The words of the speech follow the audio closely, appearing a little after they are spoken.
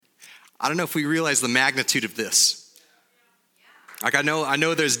I don't know if we realize the magnitude of this. Like I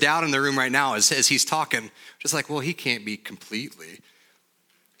know there's doubt in the room right now as he's talking. Just like, well, he can't be completely.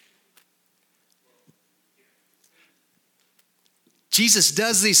 Jesus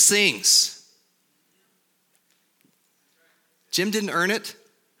does these things. Jim didn't earn it.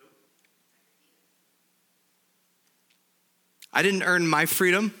 I didn't earn my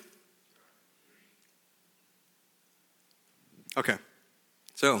freedom. Okay.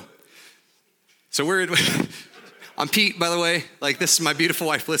 So we're, I'm Pete, by the way. Like, this is my beautiful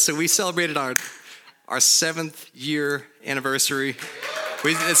wife, Liz. So we celebrated our 7th year anniversary.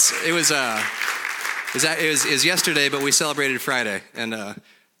 It was yesterday, but we celebrated Friday. And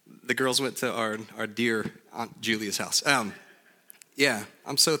the girls went to our dear Aunt Julia's house. Yeah,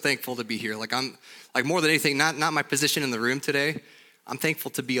 I'm so thankful to be here. Like, I'm like more than anything, not my position in the room today. I'm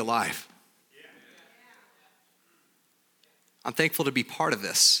thankful to be alive. I'm thankful to be part of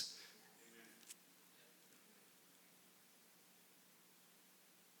this.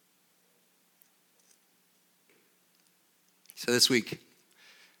 So this week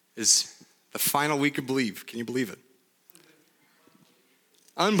is the final week of Believe. Can you believe it?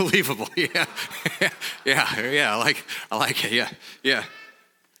 Unbelievable. Yeah. Yeah. I like it. Yeah.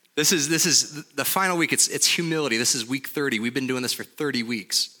 This is the final week. It's humility. This is week 30. We've been doing this for 30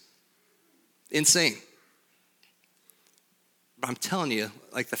 weeks. Insane. But I'm telling you,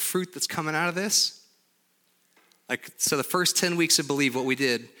 like, the fruit that's coming out of this, like, so the first 10 weeks of Believe, what we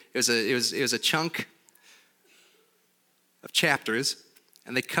did, it was a chunk of chapters,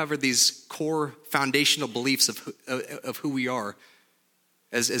 and they covered these core foundational beliefs of who we are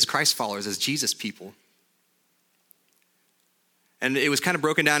as Christ followers, as Jesus people. And it was kind of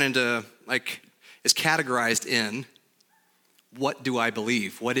broken down into, like, it's categorized in, what do I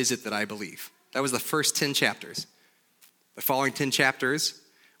believe? What is it that I believe? That was the first 10 chapters. The following 10 chapters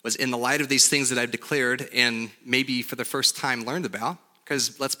was in the light of these things that I've declared and maybe for the first time learned about.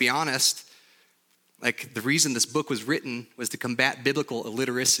 Because let's be honest, like, the reason this book was written was to combat biblical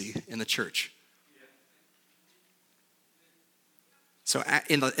illiteracy in the church. So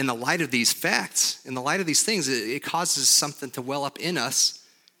in the light of these facts, in the light of these things, it causes something to well up in us,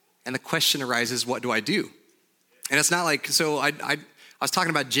 and the question arises, what do I do? And it's not like, so I was talking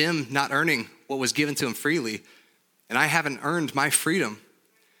about Jim not earning what was given to him freely, and I haven't earned my freedom.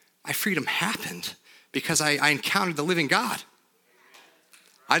 My freedom happened because I encountered the living God.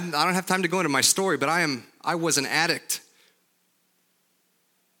 I don't have time to go into my story, but I was an addict.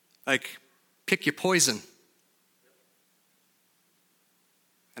 Like, pick your poison.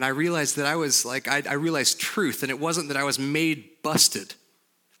 And I realized that I was like, I realized truth, and it wasn't that I was made busted.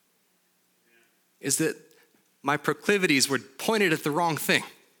 Is that my proclivities were pointed at the wrong thing.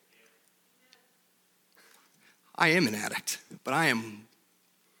 I am an addict, but I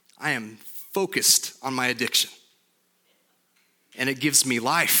am focused on my addiction. And it gives me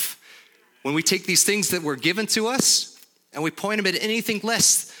life. When we take these things that were given to us and we point them at anything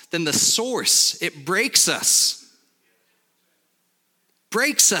less than the source, it breaks us.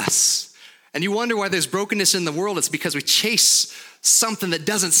 Breaks us. And you wonder why there's brokenness in the world. It's because we chase something that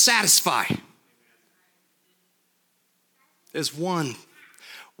doesn't satisfy. There's one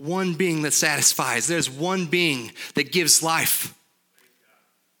being that satisfies. There's one being that gives life.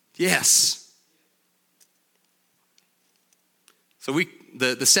 Yes. So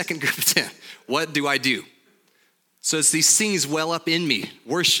the second group of 10, what do I do? So it's these things well up in me: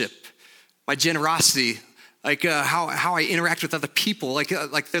 worship, my generosity, like how I interact with other people.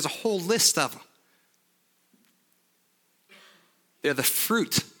 Like there's a whole list of them. They're the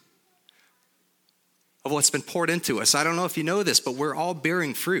fruit of what's been poured into us. I don't know if you know this, but we're all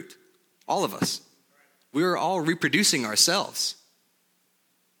bearing fruit. All of us. We're all reproducing ourselves.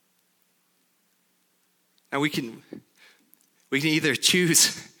 Now we can either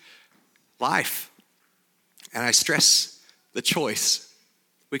choose life, and I stress the choice.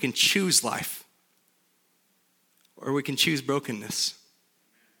 We can choose life, or we can choose brokenness.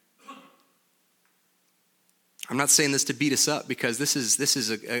 I'm not saying this to beat us up, because this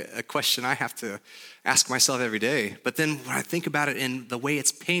is a question I have to ask myself every day. But then when I think about it in the way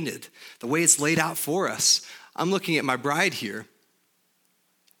it's painted, the way it's laid out for us, I'm looking at my bride here.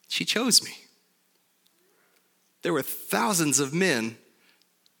 She chose me. There were thousands of men.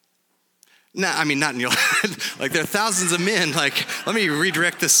 No, I mean, not in your life. Like, there are thousands of men. Like, let me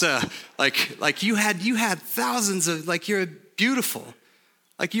redirect this. Like you had thousands of, like, you're beautiful.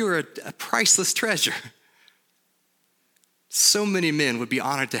 Like, you were a priceless treasure. So many men would be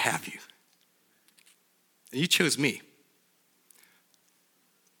honored to have you. And you chose me.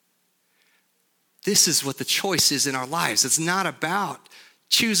 This is what the choice is in our lives. It's not about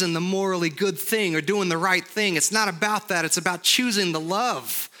choosing the morally good thing or doing the right thing. It's not about that. It's about choosing the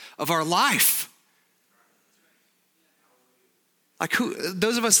love of our life. Like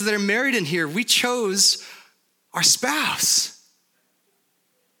those of us that are married in here, we chose our spouse.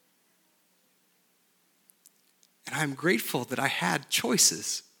 And I'm grateful that I had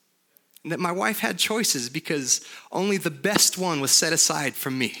choices and that my wife had choices because only the best one was set aside for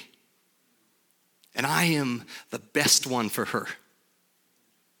me. And I am the best one for her.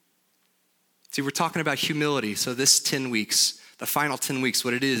 See, we're talking about humility. So this 10 weeks, the final 10 weeks,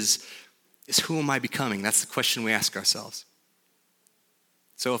 what it is who am I becoming? That's the question we ask ourselves.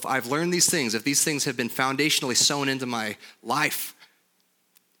 So if I've learned these things, if these things have been foundationally sown into my life,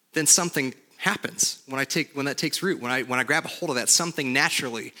 then something happens when that takes root. When I grab a hold of that, something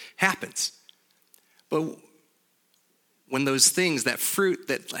naturally happens. But when those things, that fruit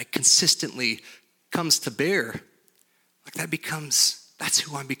that like consistently comes to bear, like that's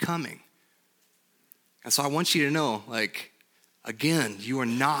who I'm becoming. And so I want you to know, like, again, you are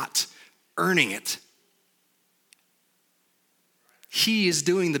not earning it. He is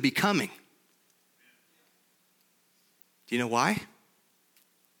doing the becoming. Do you know why?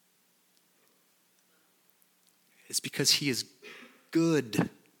 It's because he is good.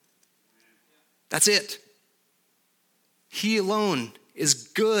 That's it. He alone is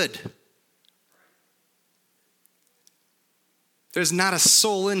good. There's not a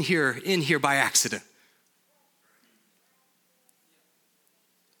soul in here by accident.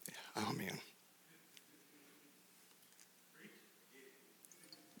 Oh, man.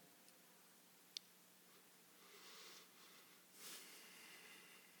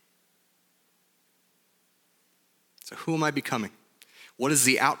 So who am I becoming? What is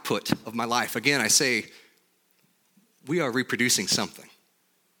the output of my life? Again, I say, we are reproducing something.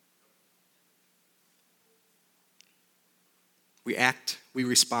 We act, we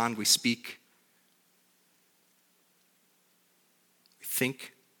respond, we speak, we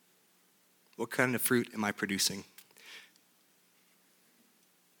think. What kind of fruit am I producing?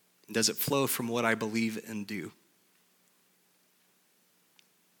 Does it flow from what I believe and do?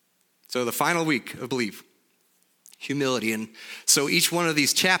 So the final week of Believe, humility. And so each one of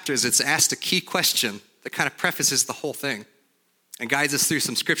these chapters, it's asked a key question that kind of prefaces the whole thing and guides us through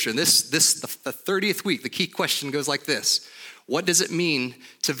some scripture. And the 30th week, the key question goes like this. What does it mean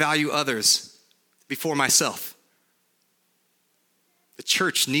to value others before myself? The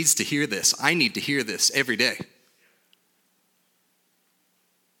church needs to hear this. I need to hear this every day.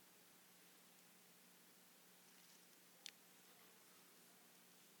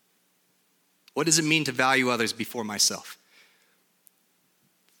 What does it mean to value others before myself?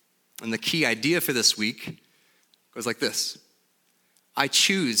 And the key idea for this week goes like this. I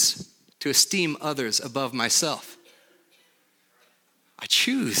choose to esteem others above myself. I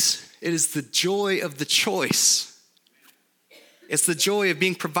choose. It is the joy of the choice. It's the joy of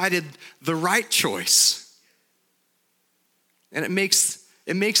being provided the right choice. And it makes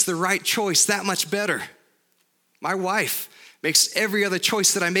the right choice that much better. My wife makes every other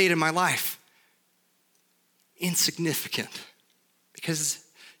choice that I made in my life insignificant because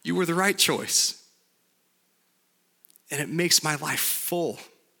you were the right choice. And it makes my life full.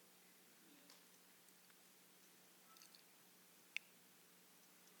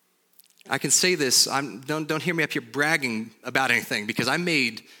 I can say this, don't hear me up here bragging about anything because I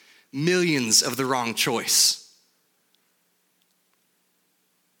made millions of the wrong choice.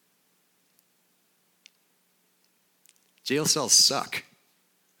 Jail cells suck.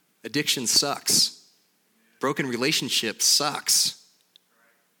 Addiction sucks. Broken relationship sucks.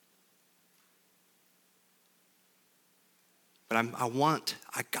 But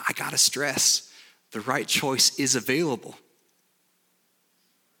I gotta stress, the right choice is available.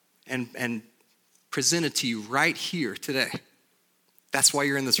 And presented to you right here today. That's why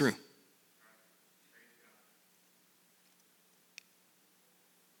you're in this room.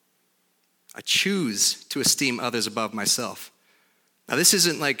 I choose to esteem others above myself. Now this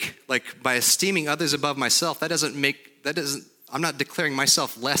isn't like by esteeming others above myself, I'm not declaring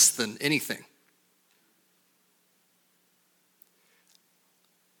myself less than anything.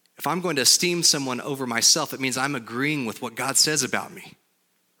 If I'm going to esteem someone over myself, it means I'm agreeing with what God says about me.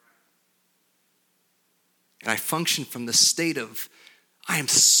 And I function from the state of, I am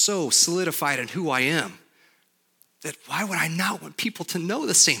so solidified in who I am that why would I not want people to know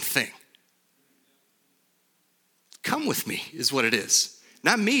the same thing? Come with me is what it is.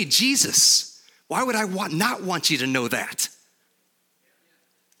 Not me, Jesus. Why would I not want you to know that?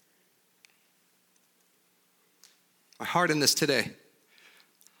 My heart in this today,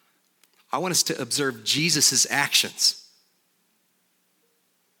 I want us to observe Jesus' actions.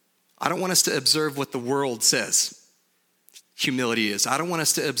 I don't want us to observe what the world says humility is. I don't want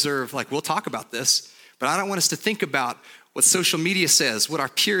us to observe, like, we'll talk about this, but I don't want us to think about what social media says, what our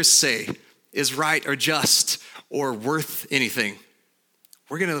peers say is right or just or worth anything.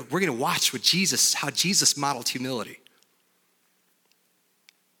 We're gonna watch how Jesus modeled humility.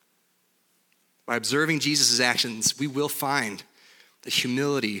 By observing Jesus' actions, we will find that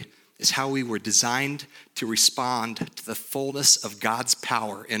humility is how we were designed to respond to the fullness of God's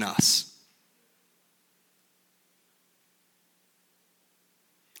power in us.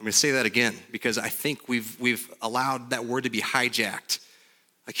 I'm going to say that again because I think we've allowed that word to be hijacked.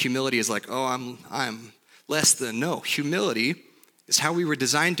 Like humility is like, oh, I'm less than. No, humility is how we were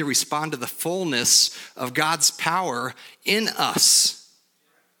designed to respond to the fullness of God's power in us.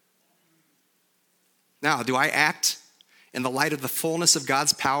 Now, do I act in the light of the fullness of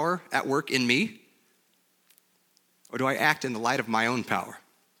God's power at work in me? Or do I act in the light of my own power?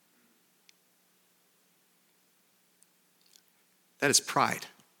 That is pride.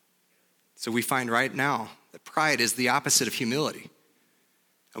 So we find right now that pride is the opposite of humility.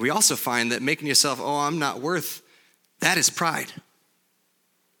 And we also find that making yourself, oh, I'm not worth, that is pride.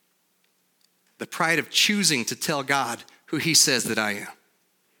 The pride of choosing to tell God who he says that I am.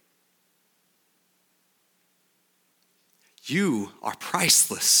 You are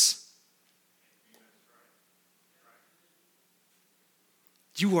priceless.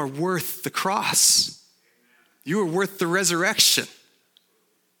 You are worth the cross. You are worth the resurrection.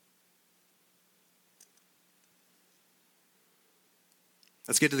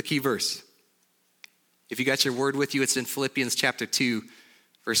 Let's get to the key verse. If you got your word with you, it's in Philippians chapter 2,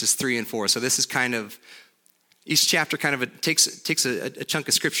 verses 3 and 4. So this is kind of, each chapter kind of takes a chunk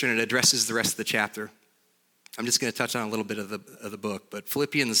of scripture and it addresses the rest of the chapter. I'm just going to touch on a little bit of the book, but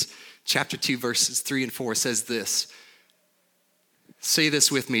Philippians chapter 2, verses 3 and 4 says this. Say this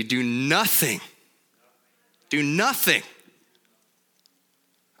with me. Do nothing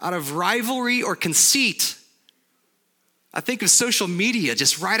out of rivalry or conceit. I think of social media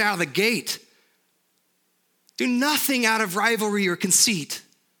just right out of the gate. Do nothing out of rivalry or conceit,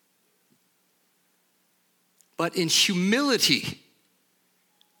 but in humility,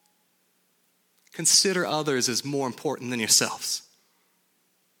 consider others as more important than yourselves.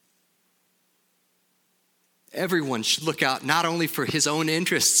 Everyone should look out not only for his own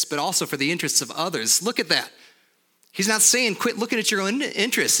interests, but also for the interests of others. Look at that. He's not saying quit looking at your own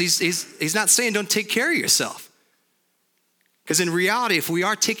interests. He's not saying don't take care of yourself. Because in reality, if we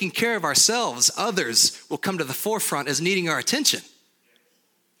are taking care of ourselves, others will come to the forefront as needing our attention.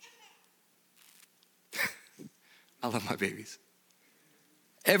 I love my babies.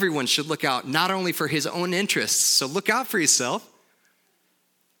 Everyone should look out not only for his own interests, so look out for yourself,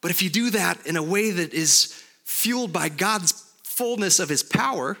 but if you do that in a way that is fueled by God's fullness of his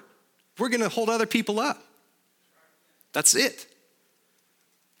power, we're going to hold other people up. That's it.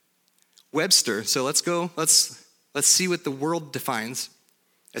 Webster, so let's see what the world defines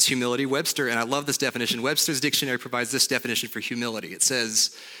as humility. Webster, and I love this definition, Webster's dictionary provides this definition for humility. It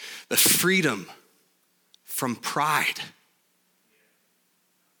says, the freedom from pride.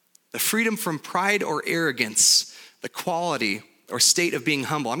 The freedom from pride or arrogance, the quality or state of being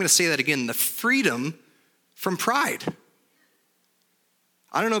humble. I'm going to say that again, the freedom from pride.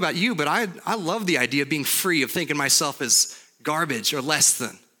 I don't know about you, but I love the idea of being free, of thinking myself as garbage or less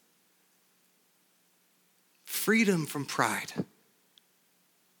than. Freedom from pride.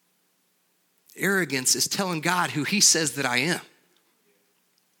 Arrogance is telling God who he says that I am.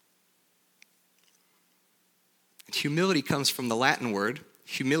 And humility comes from the Latin word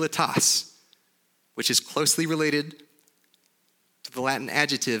humilitas, which is closely related to the Latin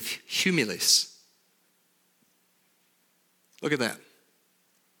adjective humilis. Look at that.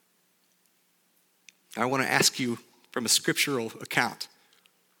 I want to ask you from a scriptural account,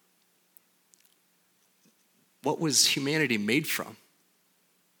 what was humanity made from?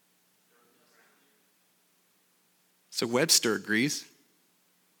 So Webster agrees.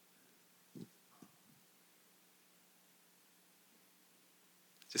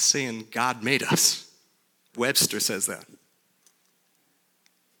 Just saying God made us. Webster says that.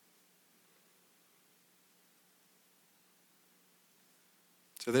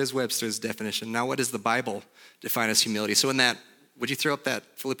 So there's Webster's definition. Now what does the Bible define as humility? So in that, would you throw up that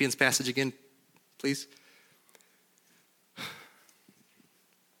Philippians passage again, please?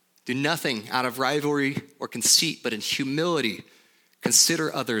 Do nothing out of rivalry or conceit, but in humility,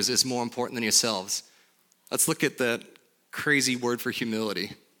 consider others as more important than yourselves. Let's look at the crazy word for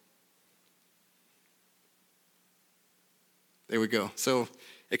humility. There we go. So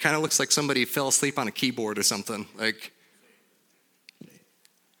it kind of looks like somebody fell asleep on a keyboard or something. Like,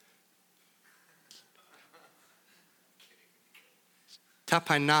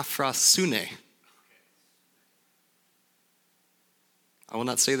 tapainaphrasune. I will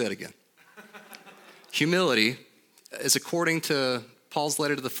not say that again. Humility, is according to Paul's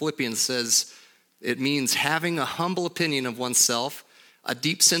letter to the Philippians, says it means having a humble opinion of oneself, a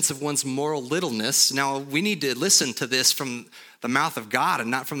deep sense of one's moral littleness. Now, we need to listen to this from the mouth of God and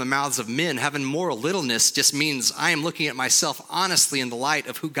not from the mouths of men. Having moral littleness just means I am looking at myself honestly in the light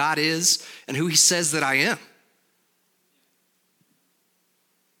of who God is and who he says that I am.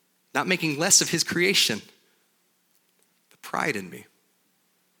 Not making less of his creation. The pride in me.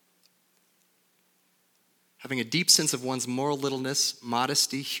 Having a deep sense of one's moral littleness,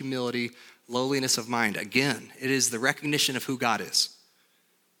 modesty, humility, lowliness of mind. Again, it is the recognition of who God is.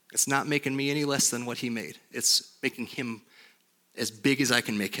 It's not making me any less than what he made. It's making him as big as I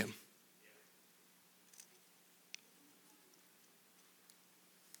can make him.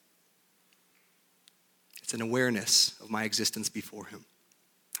 It's an awareness of my existence before him.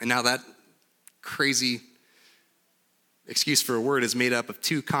 And now that crazy excuse for a word is made up of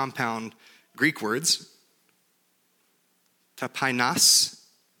two compound Greek words. Tapainas.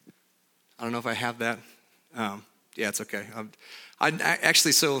 I don't know if I have that. Yeah, it's okay.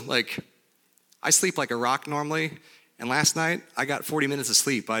 I sleep like a rock normally, and last night I got 40 minutes of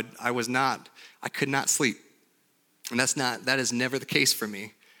sleep. I could not sleep. And that is never the case for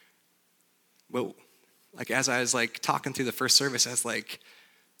me. But as I was talking through the first service, I was like,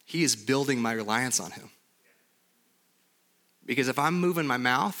 he is building my reliance on him. Because if I'm moving my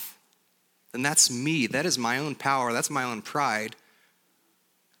mouth, then that's me. That is my own power. That's my own pride.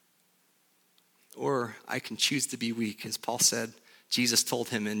 Or I can choose to be weak. As Paul said, Jesus told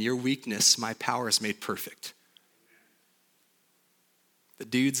him, in your weakness, my power is made perfect. The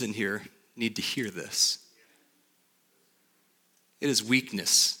dudes in here need to hear this. It is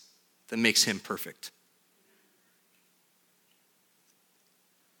weakness that makes him perfect.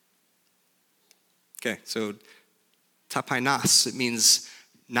 Okay, so tapainas, it means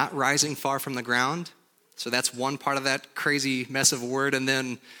not rising far from the ground. So that's one part of that crazy mess of a word. And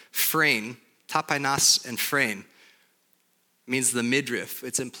then phrein, tapainas and phrein, means the midriff.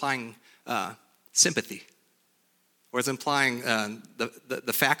 It's implying sympathy. Or it's implying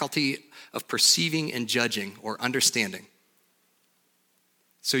the faculty of perceiving and judging or understanding.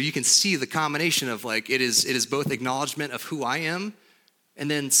 So you can see the combination of it is both acknowledgement of who I am, and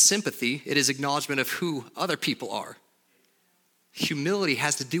then sympathy, it is acknowledgement of who other people are. Humility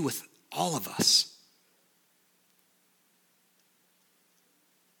has to do with all of us.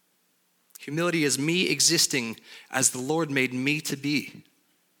 Humility is me existing as the Lord made me to be.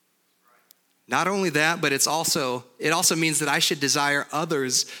 Not only that, but it also means that I should desire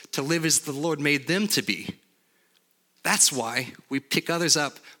others to live as the Lord made them to be. That's why we pick others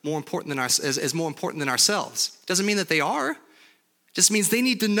up more important than as more important than ourselves. Doesn't mean that they are. It just means they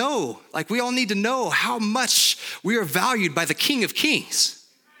need to know, we all need to know how much we are valued by the King of Kings.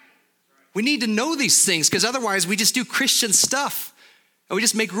 We need to know these things because otherwise we just do Christian stuff and we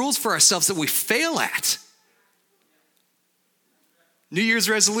just make rules for ourselves that we fail at. New Year's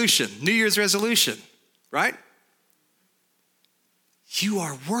resolution, right? You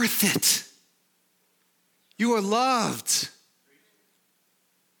are worth it. You are loved.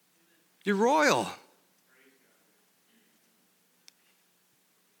 You're royal.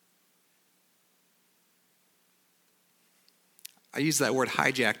 I used that word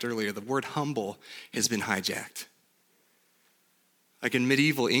hijacked earlier. The word humble has been hijacked. In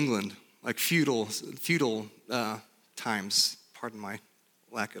medieval England, feudal times, pardon my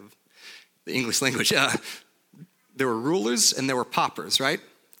lack of the English language, there were rulers and there were paupers, right?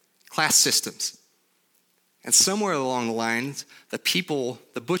 Class systems. And somewhere along the lines,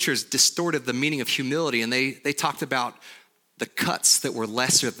 the butchers distorted the meaning of humility, and they talked about the cuts that were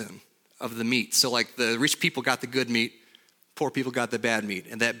lesser than of the meat. So the rich people got the good meat, poor people got the bad meat.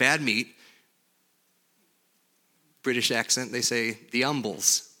 And that bad meat, British accent, they say the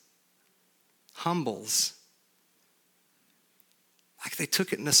humbles. They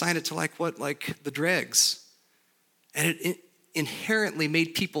took it and assigned it to the dregs. And it inherently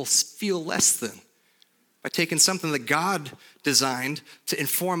made people feel less than. By taking something that God designed to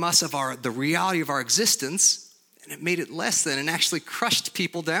inform us of the reality of our existence, and it made it less than and actually crushed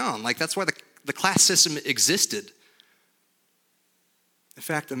people down. That's why the class system existed. In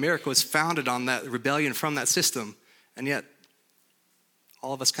fact, America was founded on that rebellion from that system, and yet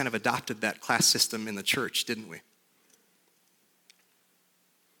all of us kind of adopted that class system in the church, didn't we?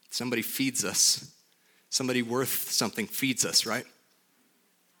 Somebody feeds us. Somebody worth something feeds us, right?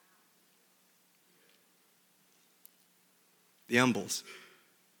 The humbles.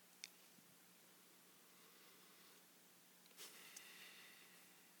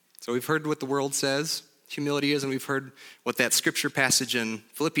 So we've heard what the world says humility is, and we've heard what that scripture passage in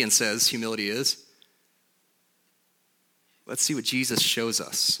Philippians says humility is. Let's see what Jesus shows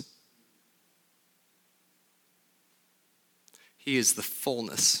us. He is the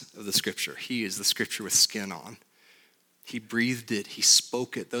fullness of the scripture. He is the scripture with skin on. He breathed it. He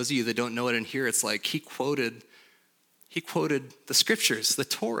spoke it. Those of you that don't know it in here, it's like he quoted the scriptures, the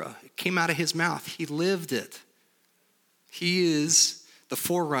Torah. It came out of his mouth. He lived it. He is the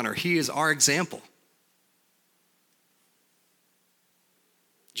forerunner. He is our example.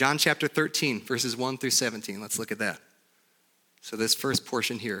 John chapter 13, verses 1 through 17. Let's look at that. So this first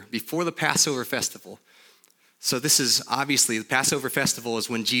portion here, before the Passover festival. So this is obviously, the Passover festival is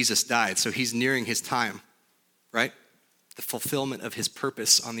when Jesus died. So he's nearing his time, right? The fulfillment of his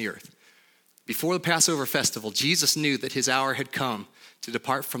purpose on the earth. Before the Passover festival, Jesus knew that his hour had come to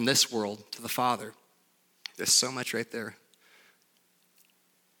depart from this world to the Father. There's so much right there.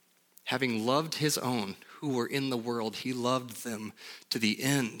 Having loved his own who were in the world, he loved them to the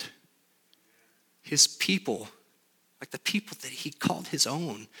end. His people, like the people that he called his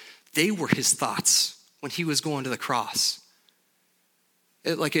own, they were his thoughts when he was going to the cross.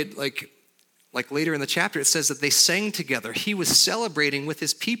 Like later in the chapter, it says that they sang together. He was celebrating with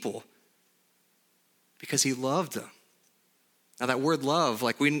his people because he loved them. Now that word love,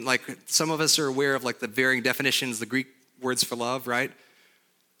 like some of us are aware of like the varying definitions, the Greek words for love, right?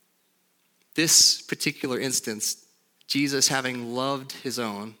 This particular instance, Jesus having loved his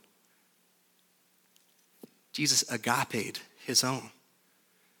own, Jesus agaped his own.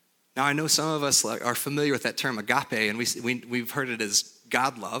 Now I know some of us are familiar with that term agape, and we've heard it as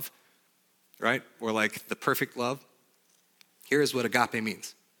God love, right? Or like the perfect love. Here is what agape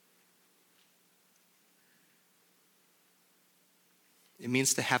means. It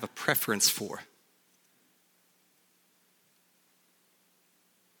means to have a preference for.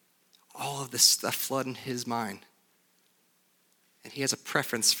 All of this stuff flooding his mind. And he has a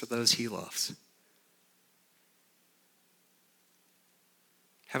preference for those he loves.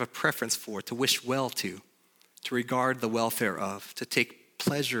 Have a preference for, to wish well to regard the welfare of, to take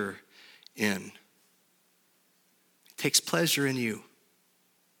pleasure in. He takes pleasure in you.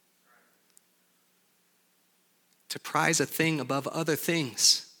 To prize a thing above other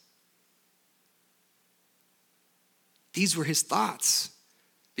things. These were his thoughts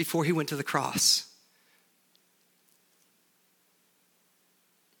before he went to the cross.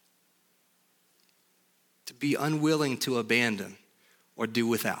 To be unwilling to abandon or do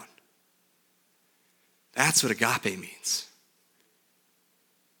without. That's what agape means.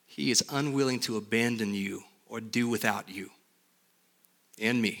 He is unwilling to abandon you or do without you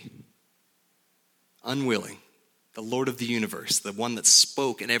and me. Unwilling. The Lord of the universe, the one that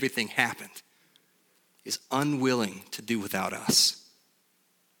spoke and everything happened, is unwilling to do without us.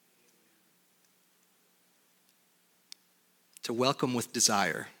 To welcome with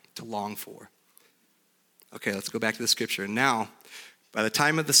desire, to long for. Okay, let's go back to the scripture. Now, by the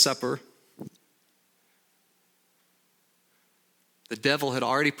time of the supper, the devil had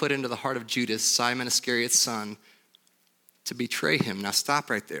already put into the heart of Judas, Simon Iscariot's son, to betray him. Now stop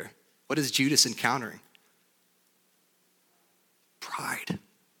right there. What is Judas encountering? Pride.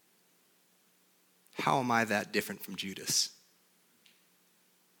 How am I that different from Judas?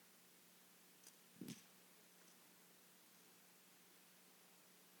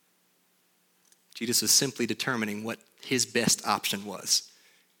 Judas was simply determining what his best option was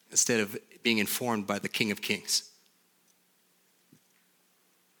instead of being informed by the King of Kings.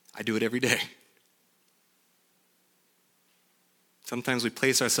 I do it every day. Sometimes we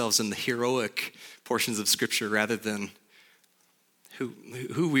place ourselves in the heroic portions of Scripture rather than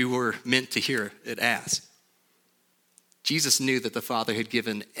who we were meant to hear it as. Jesus knew that the Father had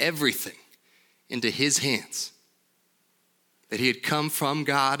given everything into his hands, that he had come from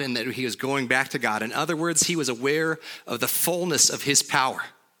God and that he was going back to God. In other words, he was aware of the fullness of his power.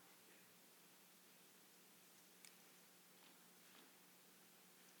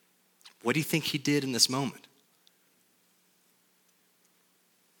 What do you think he did in this moment?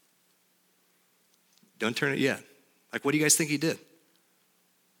 Don't turn it yet. Like, what do you guys think he did?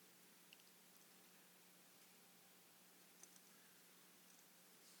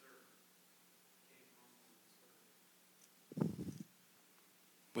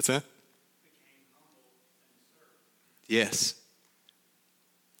 What's that? Yes.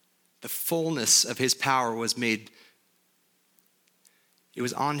 The fullness of his power was made, it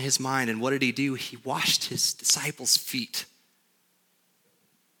was on his mind. And what did he do? He washed his disciples' feet.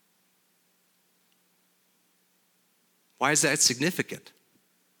 Why is that significant?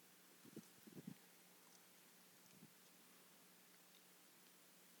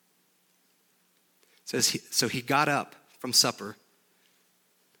 So he got up from supper,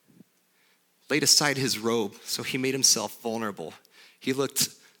 laid aside his robe, so he made himself vulnerable. He looked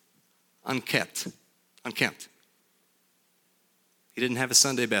unkempt. He didn't have his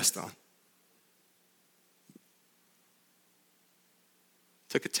Sunday best on.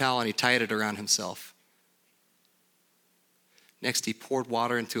 Took a towel and he tied it around himself. Next, he poured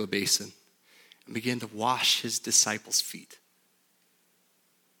water into a basin and began to wash his disciples' feet.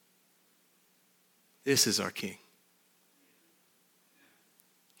 This is our King.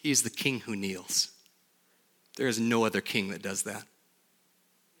 He is the King who kneels. There is no other king that does that.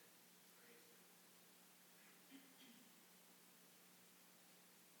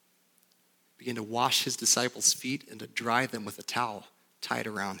 Began to wash his disciples' feet and to dry them with a towel tied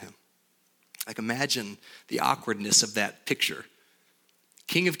around him. Like, imagine the awkwardness of that picture.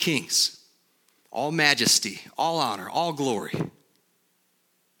 King of kings, all majesty, all honor, all glory.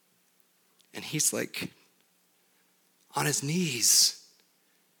 And he's like on his knees,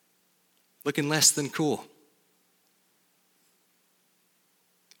 looking less than cool.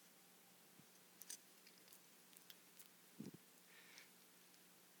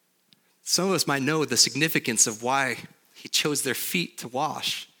 Some of us might know the significance of why he chose their feet to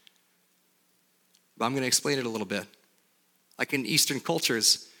wash. But I'm going to explain it a little bit. Like in Eastern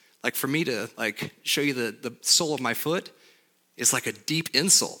cultures, like for me to like show you the sole of my foot is like a deep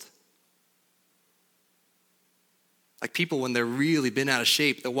insult. Like people, when they're really been out of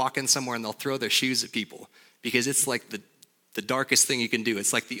shape, they'll walk in somewhere and they'll throw their shoes at people because it's like the darkest thing you can do.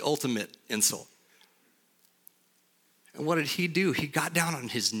 It's like the ultimate insult. And what did he do? He got down on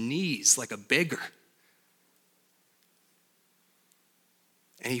his knees like a beggar.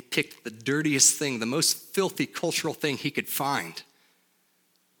 And he picked the dirtiest thing, the most filthy cultural thing he could find.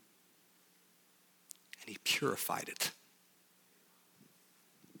 And he purified it.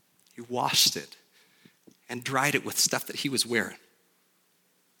 He washed it and dried it with stuff that he was wearing.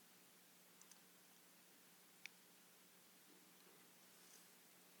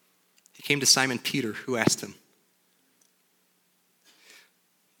 He came to Simon Peter, who asked him,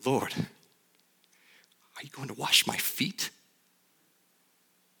 "Lord, are you going to wash my feet?"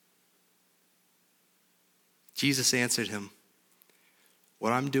 Jesus answered him,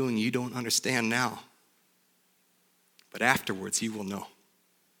 "What I'm doing you don't understand now, but afterwards you will know.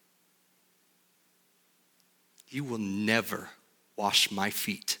 You will never wash my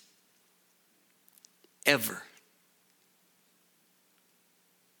feet. Ever."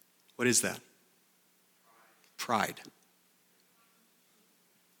 What is that? Pride.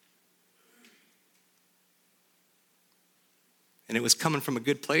 And it was coming from a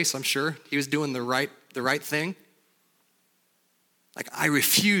good place, I'm sure. He was doing the right thing. Like, I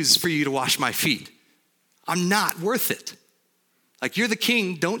refuse for you to wash my feet. I'm not worth it. Like, you're the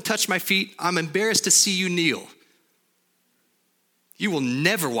king, don't touch my feet. I'm embarrassed to see you kneel. You will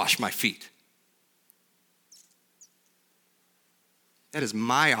never wash my feet. That is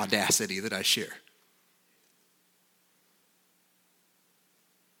my audacity that I share.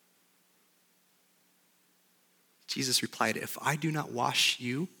 Jesus replied, "If I do not wash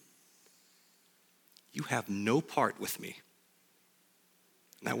you, you have no part with me."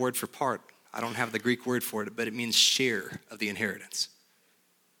 And that word for part, I don't have the Greek word for it, but it means share of the inheritance.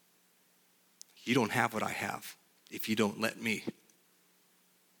 You don't have what I have if you don't let me.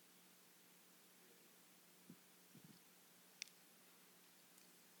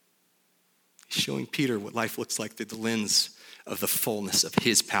 He's showing Peter what life looks like through the lens of the fullness of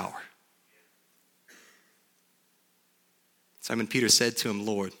his power. Simon Peter said to him,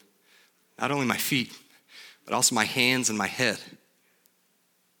 "Lord, not only my feet, but also my hands and my head."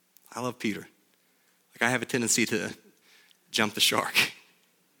 I love Peter. Like, I have a tendency to jump the shark.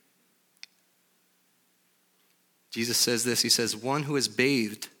 Jesus says this, he says, "One who is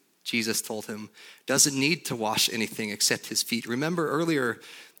bathed," Jesus told him, "doesn't need to wash anything except his feet." Remember earlier,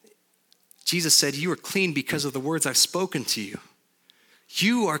 Jesus said, "You are clean because of the words I've spoken to you."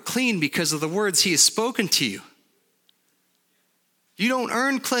 You are clean because of the words he has spoken to you. You don't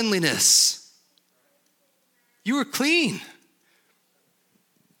earn cleanliness. You are clean.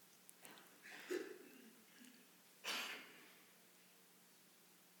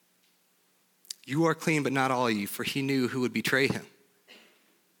 You are clean, but not all of you, for he knew who would betray him.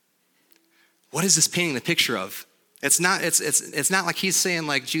 What is this painting the picture of? It's not like he's saying,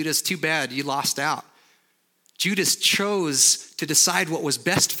 like, Judas, too bad, you lost out. Judas chose to decide what was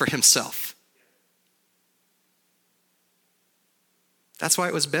best for himself. That's why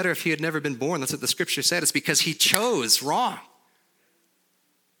it was better if he had never been born. That's what the scripture said. It's because he chose wrong.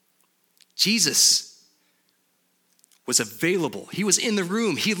 Jesus was available. He was in the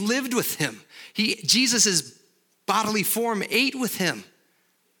room. He lived with him. Jesus' bodily form ate with him.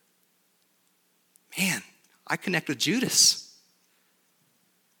 Man, I connect with Judas.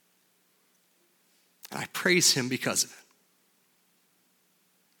 And I praise him because of it.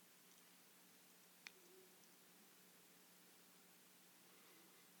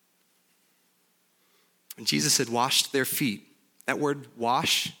 When Jesus had washed their feet, that word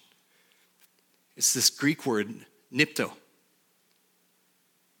wash is this Greek word, nipto.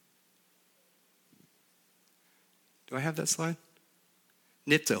 Do I have that slide?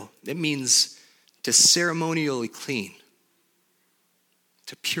 Nipto. It means to ceremonially clean,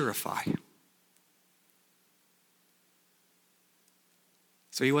 to purify.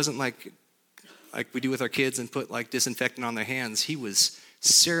 So he wasn't like we do with our kids and put like disinfectant on their hands. He was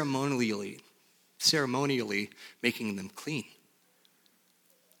ceremonially making them clean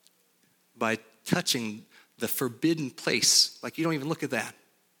by touching the forbidden place. Like, you don't even look at that.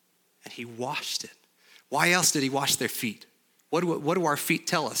 And he washed it. Why else did he wash their feet? What do our feet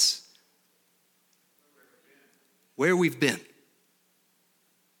tell us? Where we've been.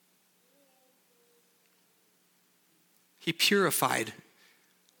 He purified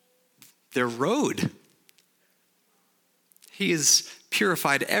their road. He has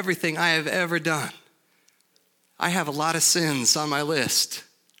purified everything I have ever done. I have a lot of sins on my list.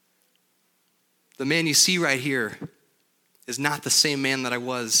 The man you see right here is not the same man that I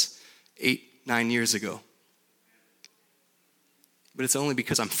was 8-9 years ago. But it's only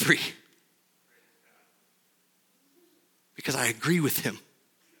because I'm free. Because I agree with him.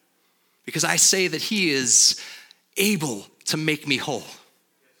 Because I say that he is able to make me whole.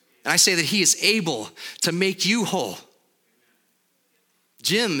 And I say that he is able to make you whole.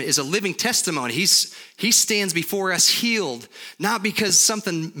 Jim is a living testimony. He stands before us healed, not because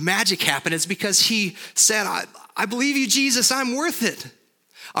something magic happened. It's because he said, I believe you, Jesus. I'm worth it.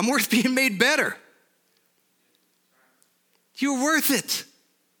 I'm worth being made better. You're worth it.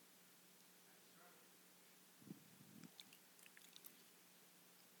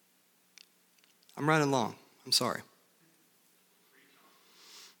 I'm running long. I'm sorry.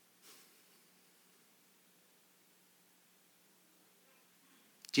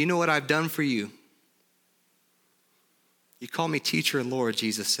 Do you know what I've done for you? You call me teacher and Lord,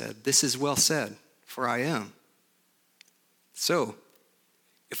 Jesus said. This is well said, for I am. So,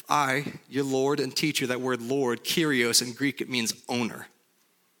 if I, your Lord and teacher, that word Lord, Kyrios in Greek, it means owner.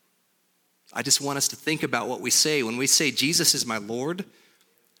 I just want us to think about what we say. When we say Jesus is my Lord, it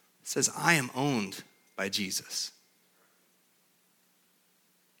says I am owned by Jesus.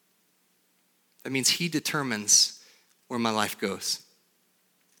 That means he determines where my life goes.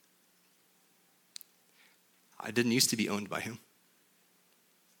 I didn't used to be owned by him.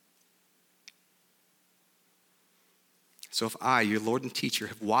 So if I, your Lord and teacher,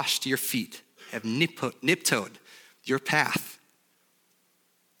 have washed your feet, have niptoed your path,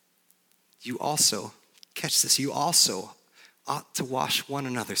 you also, catch this, you also ought to wash one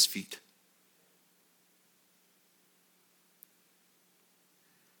another's feet.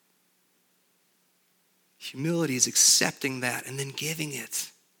 Humility is accepting that and then giving it.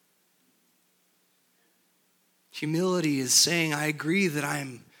 Humility is saying, I agree that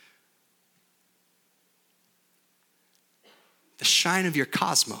I'm the shine of your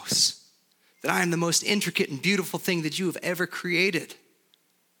cosmos, that I am the most intricate and beautiful thing that you have ever created.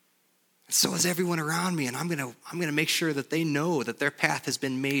 And so is everyone around me, and I'm gonna make sure that they know that their path has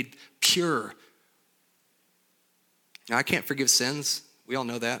been made pure. Now, I can't forgive sins. We all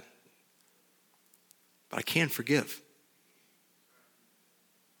know that. But I can forgive.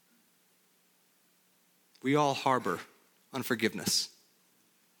 We all harbor unforgiveness.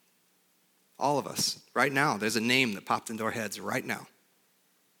 All of us. Right now, there's a name that popped into our heads right now.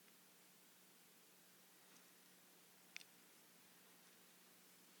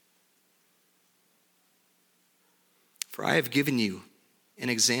 For I have given you an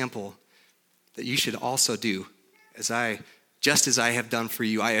example that you should also do, just as I have done for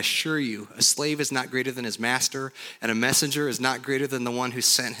you. I assure you, a slave is not greater than his master, and a messenger is not greater than the one who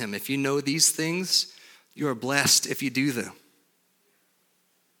sent him. If you know these things, you are blessed if you do them.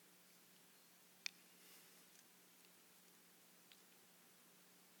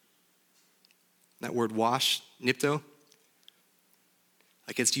 That word wash, nipto,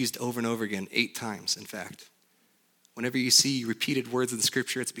 like it's used over and over again, 8 times, in fact. Whenever you see repeated words in the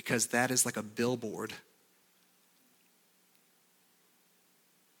scripture, it's because that is like a billboard.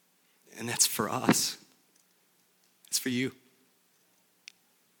 And that's for us. It's for you.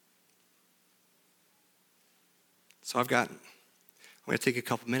 So I'm going to take a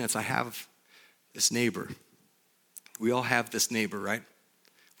couple minutes. I have this neighbor We all have this neighbor, right?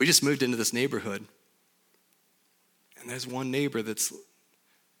 We just moved into this neighborhood. And there's one neighbor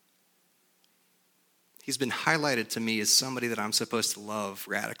he's been highlighted to me as somebody that I'm supposed to love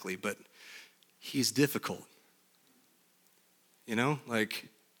radically, but he's difficult. You know, like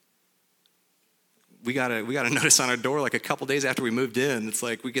we got a notice on our door like a couple days after we moved in. It's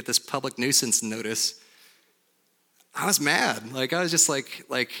like we get this public nuisance notice. I was mad. Like I was just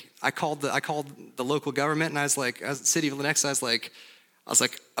like I called the local government, and I was like, city of Lenexa, I was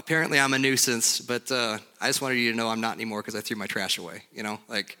like, apparently I'm a nuisance, but I just wanted you to know I'm not anymore because I threw my trash away. You know,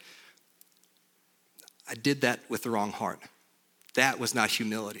 like I did that with the wrong heart. That was not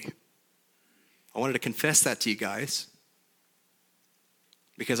humility. I wanted to confess that to you guys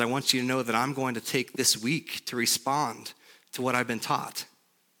because I want you to know that I'm going to take this week to respond to what I've been taught.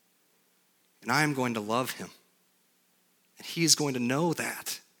 And I am going to love him. And he's going to know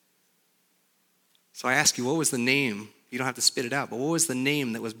that. So I ask you, what was the name? You don't have to spit it out, but what was the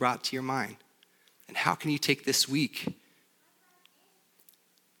name that was brought to your mind? And how can you take this week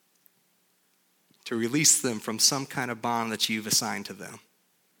to release them from some kind of bond that you've assigned to them?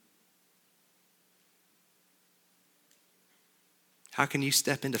 How can you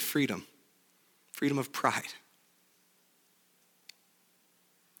step into freedom? Freedom of pride.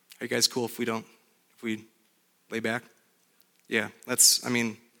 Are you guys cool if we lay back? Yeah, what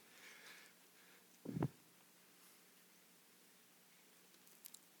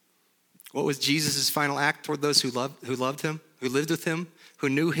was Jesus' final act toward those who loved him, who lived with him, who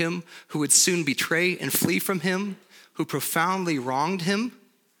knew him, who would soon betray and flee from him, who profoundly wronged him?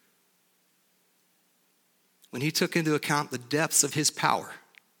 When he took into account the depths of his power,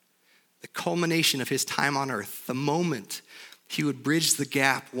 the culmination of his time on earth, the moment he would bridge the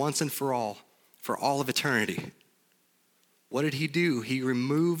gap once and for all of eternity. What did he do? He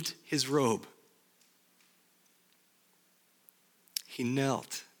removed his robe. He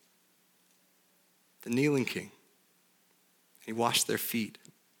knelt. The kneeling king. He washed their feet.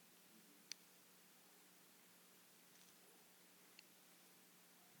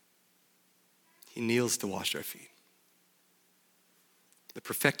 He kneels to wash our feet. The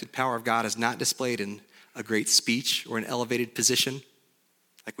perfected power of God is not displayed in a great speech or an elevated position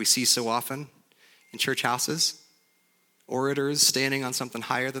like we see so often in church houses. Orators standing on something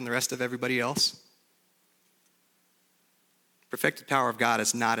higher than the rest of everybody else. Perfected power of God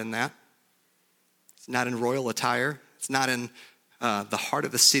is not in that. It's not in royal attire. It's not in the heart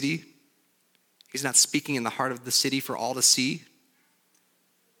of the city. He's not speaking in the heart of the city for all to see.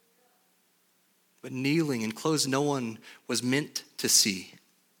 But kneeling and clothes no one was meant to see.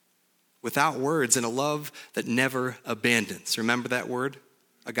 Without words, and a love that never abandons. Remember that word?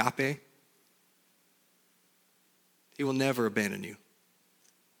 Agape? He will never abandon you.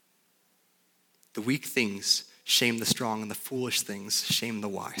 The weak things shame the strong, and the foolish things shame the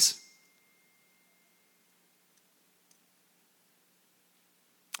wise.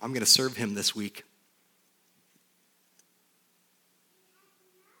 I'm going to serve him this week.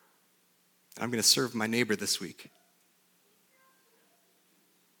 I'm going to serve my neighbor this week.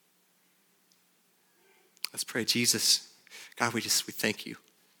 Let's pray. Jesus, God, we thank you.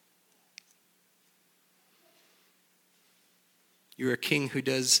 You're a king who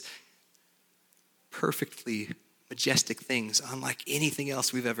does perfectly majestic things unlike anything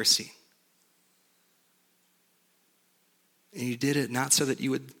else we've ever seen. And you did it not so that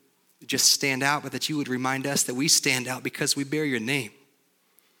you would just stand out, but that you would remind us that we stand out because we bear your name,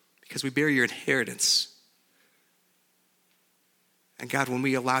 because we bear your inheritance. And God, when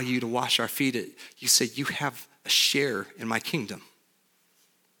we allow you to wash our feet, you say you have a share in my kingdom.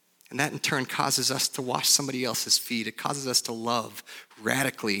 And that in turn causes us to wash somebody else's feet. It causes us to love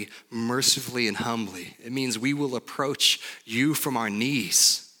radically, mercifully, and humbly. It means we will approach you from our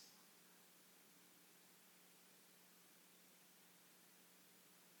knees.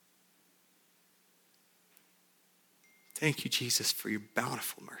 Thank you, Jesus, for your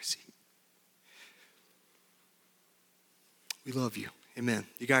bountiful mercy. We love you. Amen.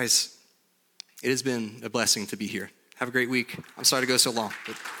 You guys, it has been a blessing to be here. Have a great week. I'm sorry to go so long,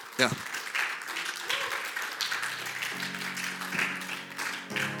 but yeah.